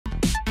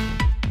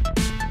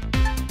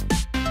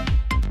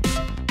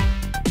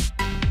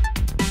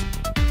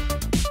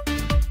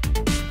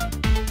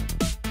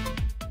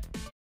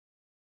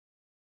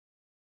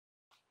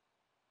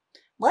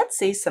let's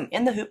see some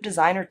In the Hoop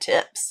designer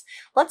tips.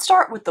 Let's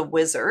start with the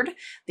wizard.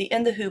 The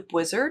In the Hoop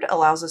wizard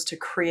allows us to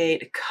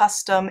create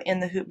custom In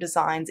the Hoop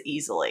designs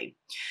easily.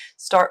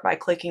 Start by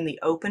clicking the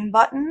Open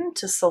button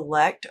to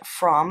select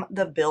from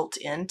the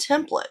built-in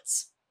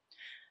templates.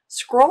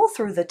 Scroll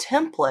through the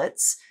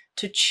templates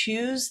to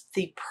choose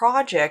the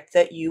project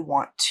that you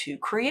want to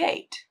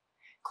create.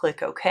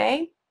 Click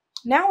OK.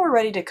 Now we're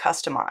ready to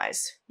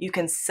customize. You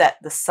can set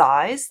the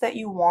size that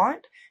you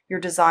want your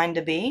design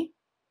to be.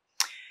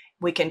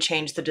 We can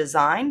change the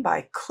design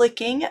by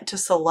clicking to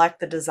select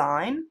the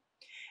design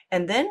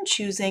and then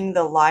choosing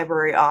the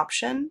library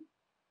option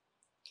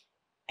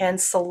and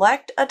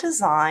select a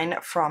design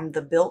from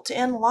the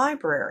built-in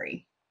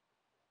library.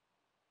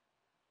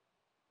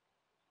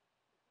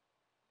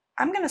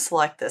 I'm going to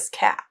select this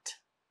cat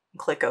and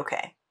click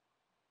OK.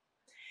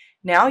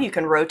 Now you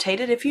can rotate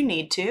it if you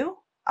need to.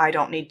 I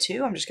don't need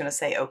to. I'm just going to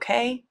say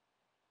OK.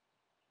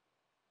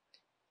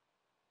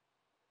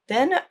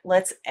 Then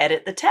let's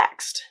edit the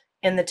text.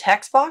 In the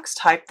text box,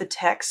 type the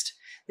text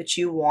that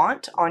you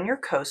want on your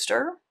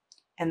coaster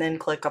and then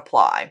click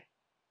Apply.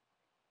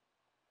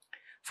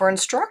 For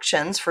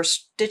instructions for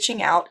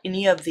stitching out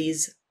any of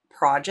these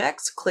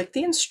projects, click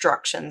the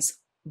Instructions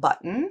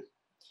button.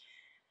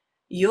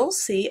 You'll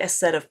see a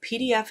set of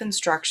PDF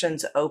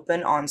instructions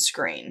open on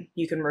screen.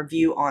 You can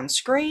review on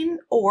screen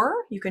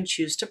or you can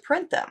choose to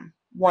print them.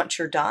 Once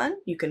you're done,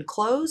 you can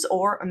close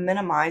or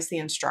minimize the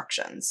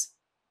instructions.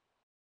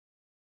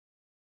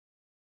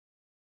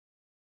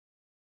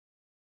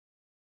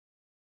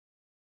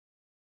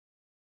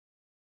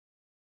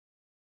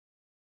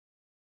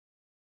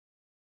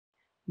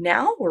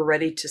 Now we're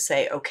ready to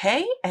say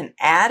OK and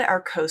add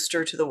our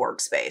coaster to the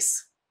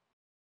workspace.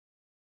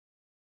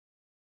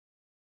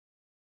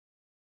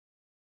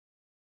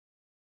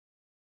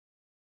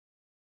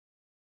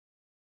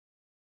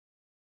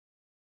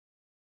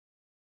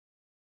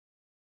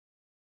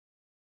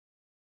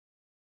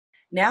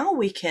 Now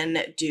we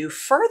can do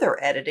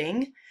further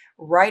editing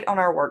right on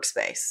our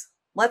workspace.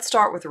 Let's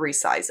start with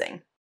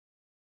resizing.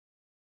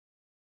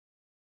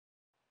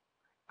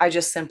 I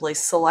just simply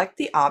select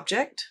the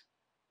object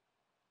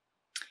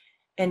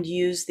and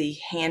use the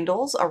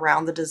handles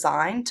around the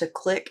design to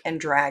click and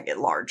drag it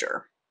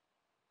larger.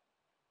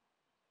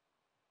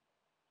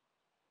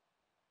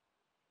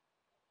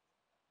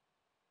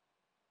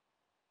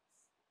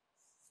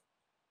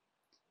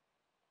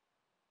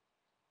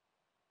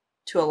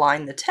 To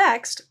align the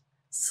text,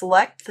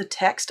 select the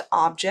text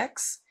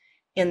objects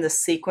in the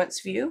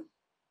sequence view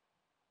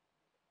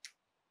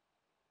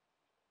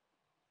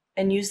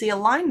and use the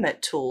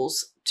alignment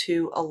tools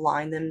to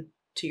align them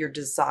to your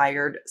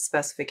desired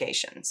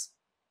specifications.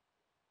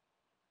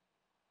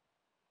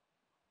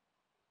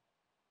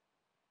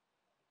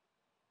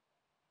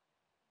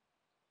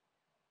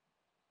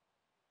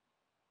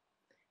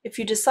 If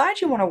you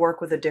decide you want to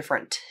work with a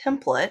different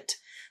template,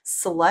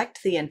 select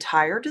the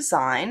entire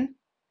design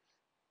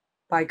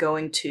by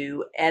going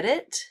to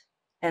Edit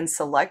and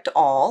select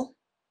All.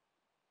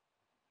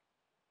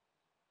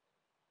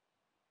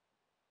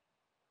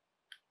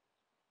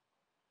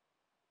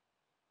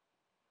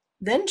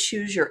 Then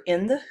choose your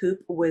In the Hoop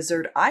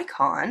wizard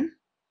icon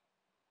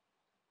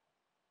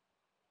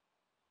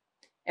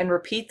and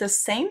repeat the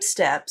same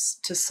steps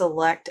to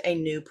select a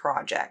new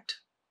project.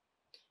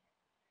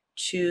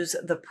 Choose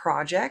the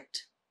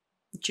project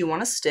that you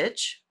want to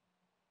stitch.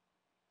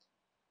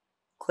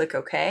 Click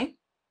OK.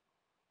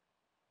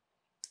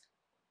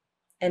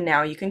 And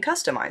now you can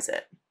customize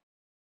it.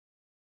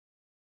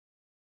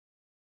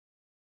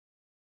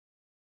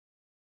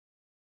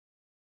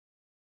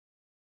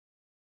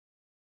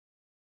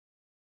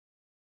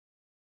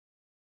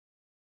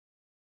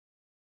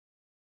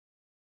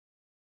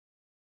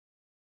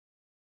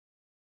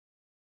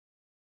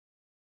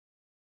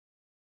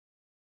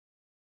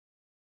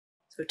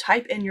 So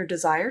type in your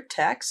desired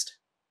text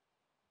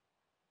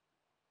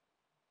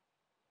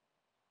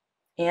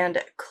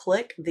and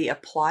click the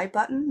Apply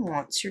button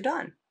once you're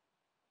done.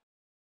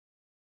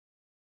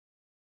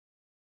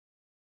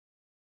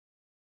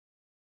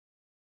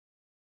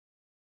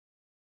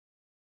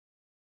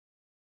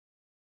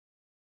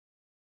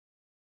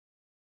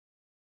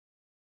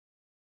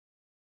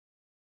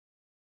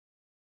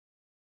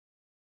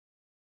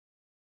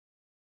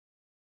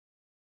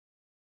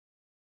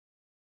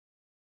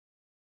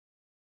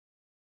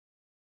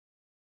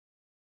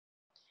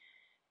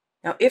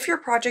 Now, if your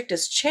project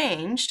is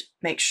changed,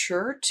 make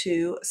sure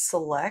to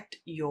select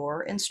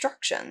your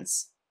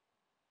instructions.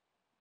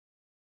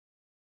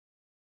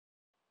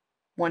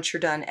 Once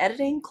you're done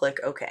editing, click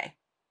OK.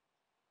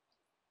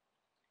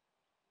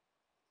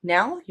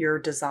 Now your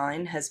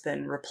design has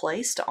been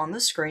replaced on the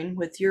screen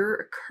with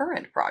your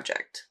current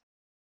project.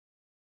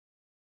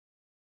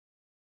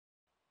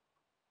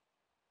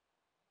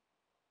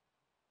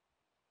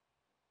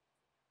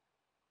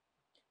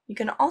 You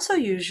can also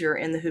use your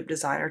In the Hoop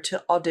designer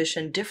to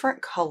audition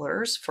different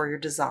colors for your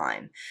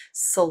design.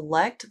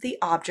 Select the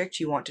object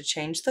you want to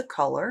change the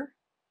color.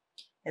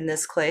 In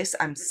this case,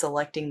 I'm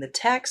selecting the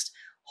text.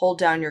 Hold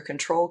down your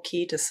Control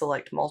key to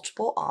select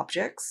multiple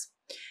objects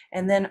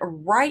and then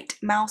right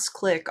mouse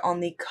click on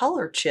the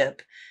color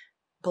chip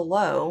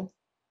below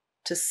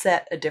to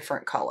set a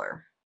different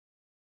color.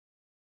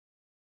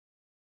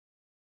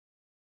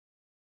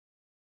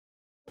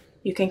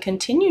 You can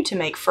continue to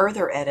make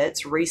further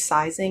edits,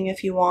 resizing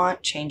if you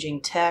want,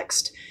 changing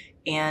text,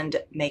 and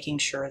making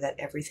sure that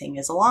everything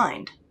is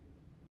aligned.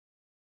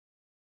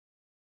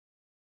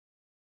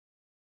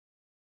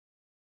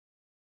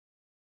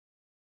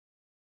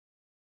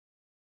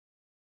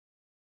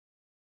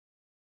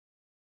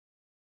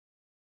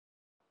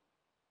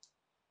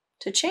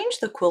 To change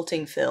the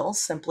quilting fill,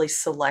 simply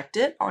select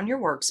it on your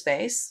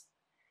workspace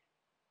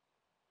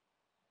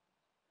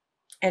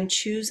and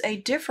choose a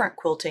different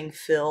quilting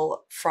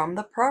fill from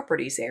the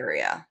properties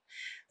area.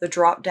 The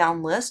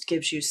drop-down list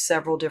gives you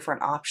several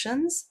different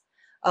options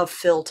of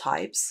fill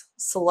types.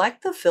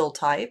 Select the fill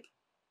type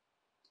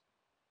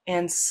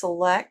and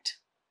select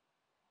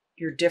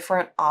your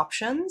different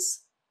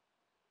options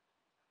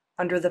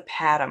under the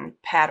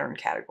pattern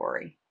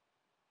category.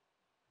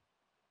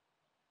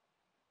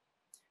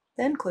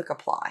 Then click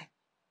Apply.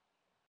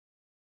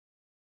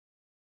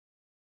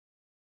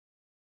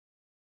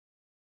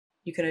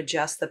 You can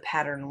adjust the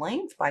pattern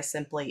length by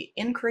simply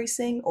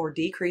increasing or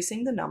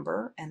decreasing the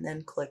number and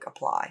then click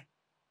Apply.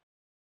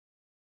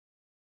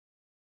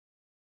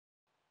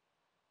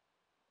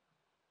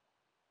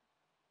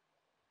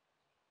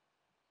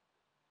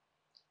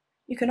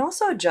 You can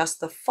also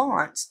adjust the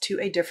fonts to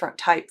a different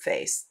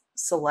typeface.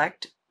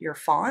 Select your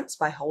fonts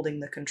by holding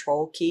the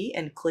Control key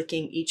and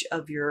clicking each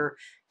of your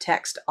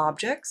text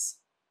objects.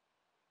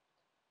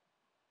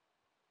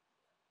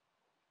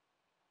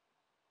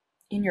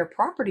 In your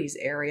Properties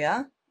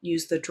area,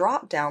 use the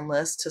drop-down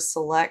list to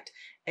select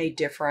a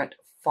different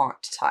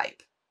font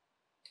type.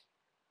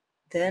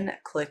 Then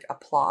click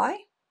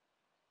Apply.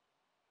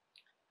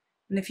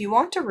 And if you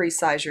want to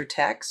resize your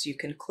text, you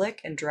can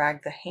click and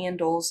drag the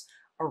handles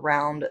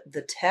around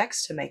the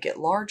text to make it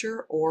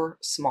larger or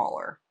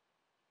smaller.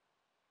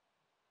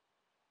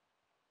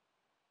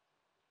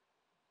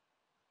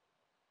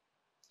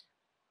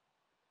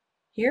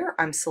 Here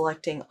I'm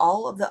selecting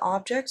all of the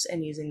objects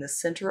and using the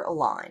center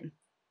align.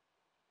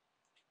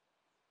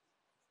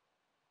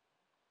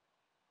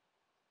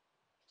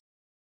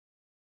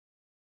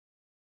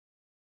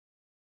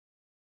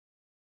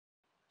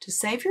 To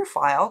save your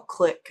file,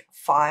 click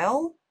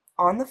File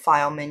on the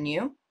File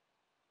menu,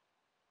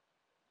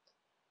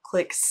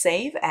 click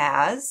Save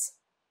As,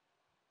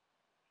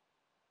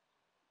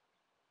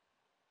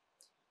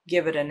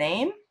 give it a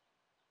name,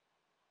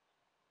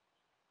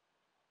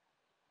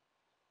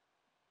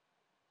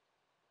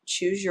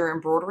 choose your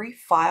embroidery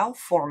file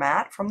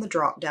format from the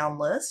drop-down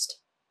list,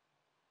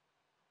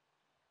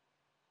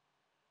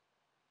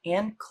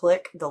 and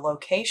click the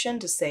location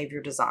to save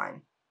your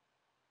design.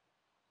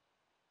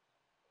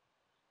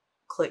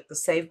 Click the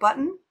Save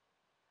button,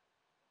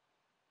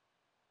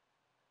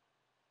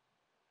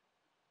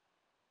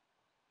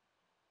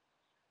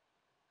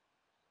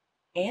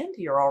 and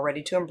you're all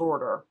ready to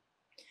embroider.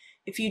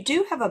 If you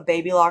do have a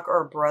Baby Lock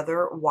or a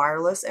Brother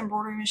wireless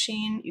embroidery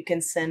machine, you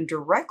can send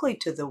directly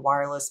to the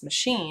wireless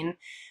machine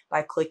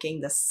by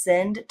clicking the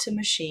Send to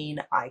Machine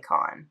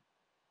icon.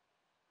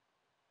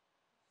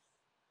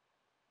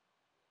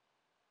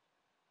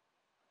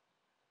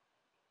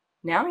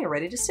 Now you're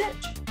ready to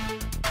stitch.